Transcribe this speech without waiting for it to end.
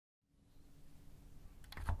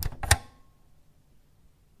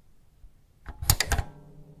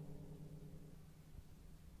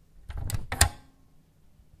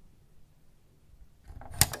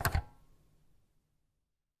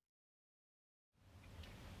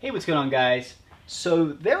Hey, what's going on, guys?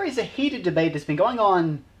 So there is a heated debate that's been going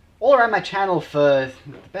on all around my channel for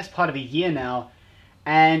the best part of a year now,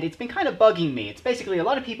 and it's been kind of bugging me. It's basically a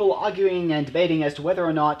lot of people arguing and debating as to whether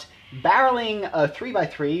or not barreling a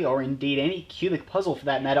 3x3, or indeed any cubic puzzle for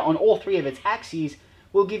that matter, on all three of its axes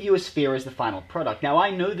will give you a sphere as the final product. Now, I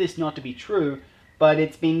know this not to be true, but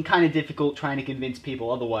it's been kind of difficult trying to convince people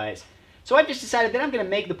otherwise. So I've just decided that I'm going to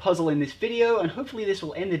make the puzzle in this video, and hopefully this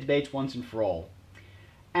will end the debates once and for all.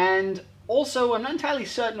 And also, I'm not entirely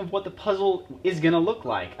certain of what the puzzle is going to look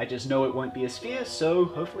like. I just know it won't be a sphere, so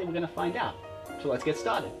hopefully we're going to find out. So let's get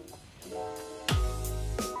started.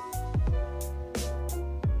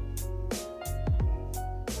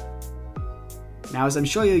 Now, as I'm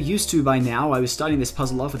sure you're used to by now, I was starting this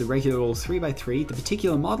puzzle off with a regular old 3x3, the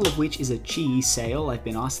particular model of which is a Chi sail. I've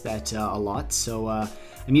been asked that a lot, so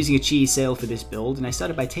I'm using a Chi sail for this build, and I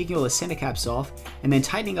started by taking all the center caps off and then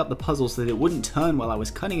tightening up the puzzle so that it wouldn't turn while I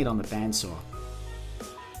was cutting it on the bandsaw.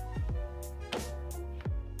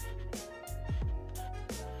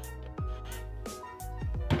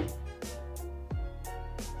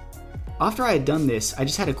 After I had done this, I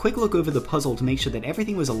just had a quick look over the puzzle to make sure that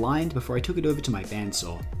everything was aligned before I took it over to my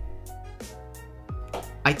bandsaw.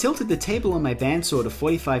 I tilted the table on my bandsaw to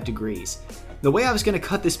 45 degrees. The way I was going to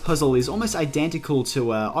cut this puzzle is almost identical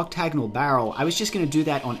to an octagonal barrel. I was just going to do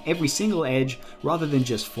that on every single edge rather than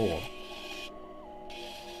just 4.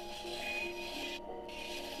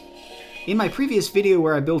 In my previous video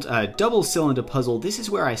where I built a double cylinder puzzle, this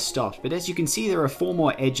is where I stopped, but as you can see there are 4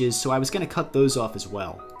 more edges, so I was going to cut those off as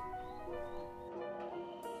well.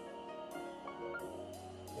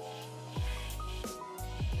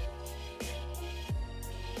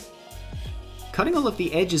 Cutting all of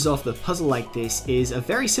the edges off the puzzle like this is a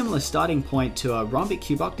very similar starting point to a rhombic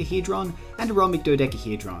cuboctahedron and a rhombic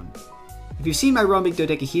dodecahedron. If you've seen my rhombic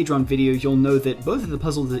dodecahedron video, you'll know that both of the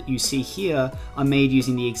puzzles that you see here are made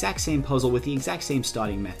using the exact same puzzle with the exact same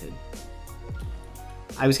starting method.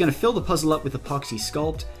 I was going to fill the puzzle up with epoxy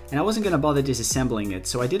sculpt, and I wasn't going to bother disassembling it,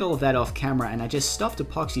 so I did all of that off camera and I just stuffed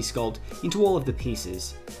epoxy sculpt into all of the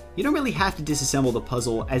pieces. You don't really have to disassemble the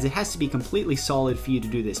puzzle, as it has to be completely solid for you to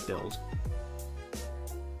do this build.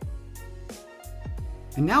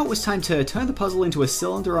 And now it was time to turn the puzzle into a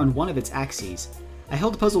cylinder on one of its axes. I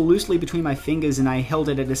held the puzzle loosely between my fingers and I held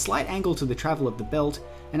it at a slight angle to the travel of the belt,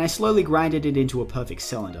 and I slowly grinded it into a perfect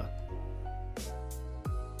cylinder.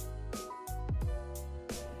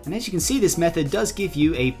 And as you can see, this method does give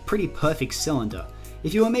you a pretty perfect cylinder.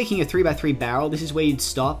 If you were making a 3x3 barrel, this is where you'd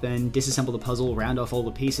stop and disassemble the puzzle, round off all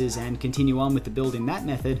the pieces, and continue on with the build in that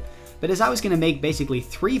method. But as I was going to make basically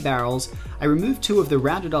 3 barrels, I removed 2 of the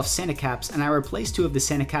rounded off center caps and I replaced 2 of the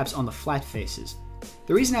center caps on the flat faces.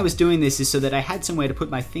 The reason I was doing this is so that I had somewhere to put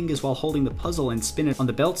my fingers while holding the puzzle and spin it on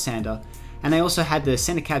the belt sander, and I also had the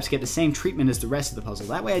center caps get the same treatment as the rest of the puzzle.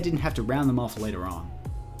 That way I didn't have to round them off later on.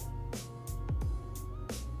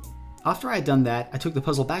 After I had done that, I took the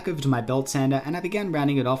puzzle back over to my belt sander and I began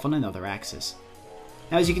rounding it off on another axis.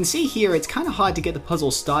 Now, as you can see here, it's kind of hard to get the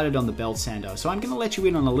puzzle started on the belt sander, so I'm going to let you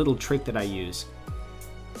in on a little trick that I use.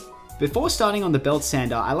 Before starting on the belt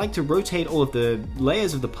sander, I like to rotate all of the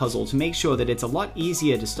layers of the puzzle to make sure that it's a lot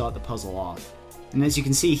easier to start the puzzle off. And as you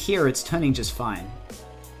can see here, it's turning just fine.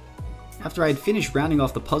 After I had finished rounding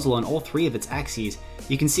off the puzzle on all 3 of its axes,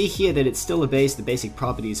 you can see here that it still obeys the basic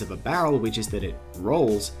properties of a barrel, which is that it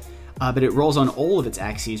rolls, but it rolls on all of its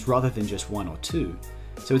axes rather than just 1 or 2.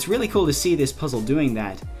 So it's really cool to see this puzzle doing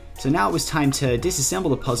that. So now it was time to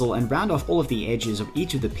disassemble the puzzle and round off all of the edges of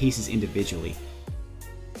each of the pieces individually.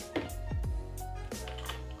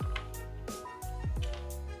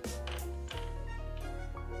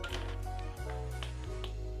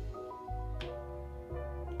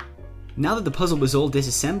 Now that the puzzle was all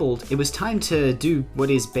disassembled, it was time to do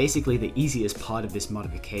what is basically the easiest part of this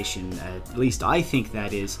modification, at least I think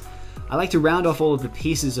that is. I like to round off all of the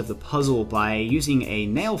pieces of the puzzle by using a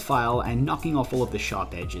nail file and knocking off all of the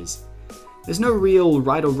sharp edges. There's no real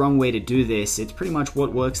right or wrong way to do this, it's pretty much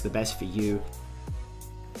what works the best for you.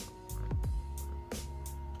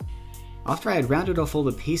 After I had rounded off all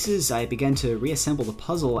the pieces, I began to reassemble the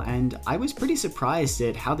puzzle, and I was pretty surprised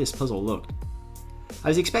at how this puzzle looked. I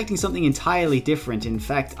was expecting something entirely different. In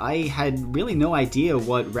fact, I had really no idea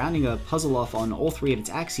what rounding a puzzle off on all 3 of its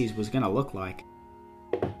axes was going to look like.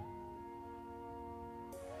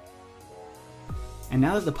 And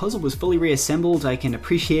now that the puzzle was fully reassembled, I can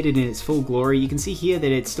appreciate it in its full glory. You can see here that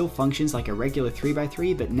it still functions like a regular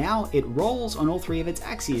 3x3, but now it rolls on all 3 of its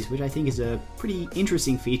axes, which I think is a pretty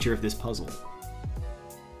interesting feature of this puzzle.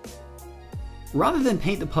 Rather than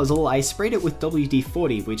paint the puzzle, I sprayed it with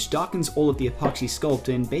WD-40, which darkens all of the epoxy sculpt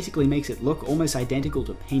and basically makes it look almost identical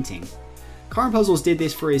to painting. Current Puzzles did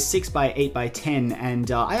this for his 6x8x10,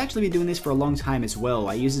 and I've actually been doing this for a long time as well.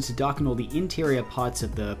 I use it to darken all the interior parts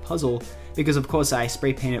of the puzzle, because of course I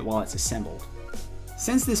spray paint it while it's assembled.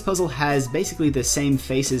 Since this puzzle has basically the same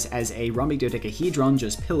faces as a rhombic dodecahedron,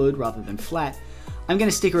 just pillared rather than flat, I'm going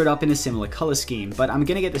to sticker it up in a similar color scheme, but I'm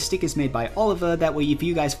going to get the stickers made by Oliver, that way if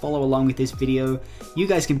you guys follow along with this video, you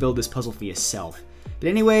guys can build this puzzle for yourself. But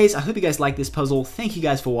anyways, I hope you guys like this puzzle, thank you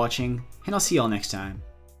guys for watching, and I'll see y'all next time.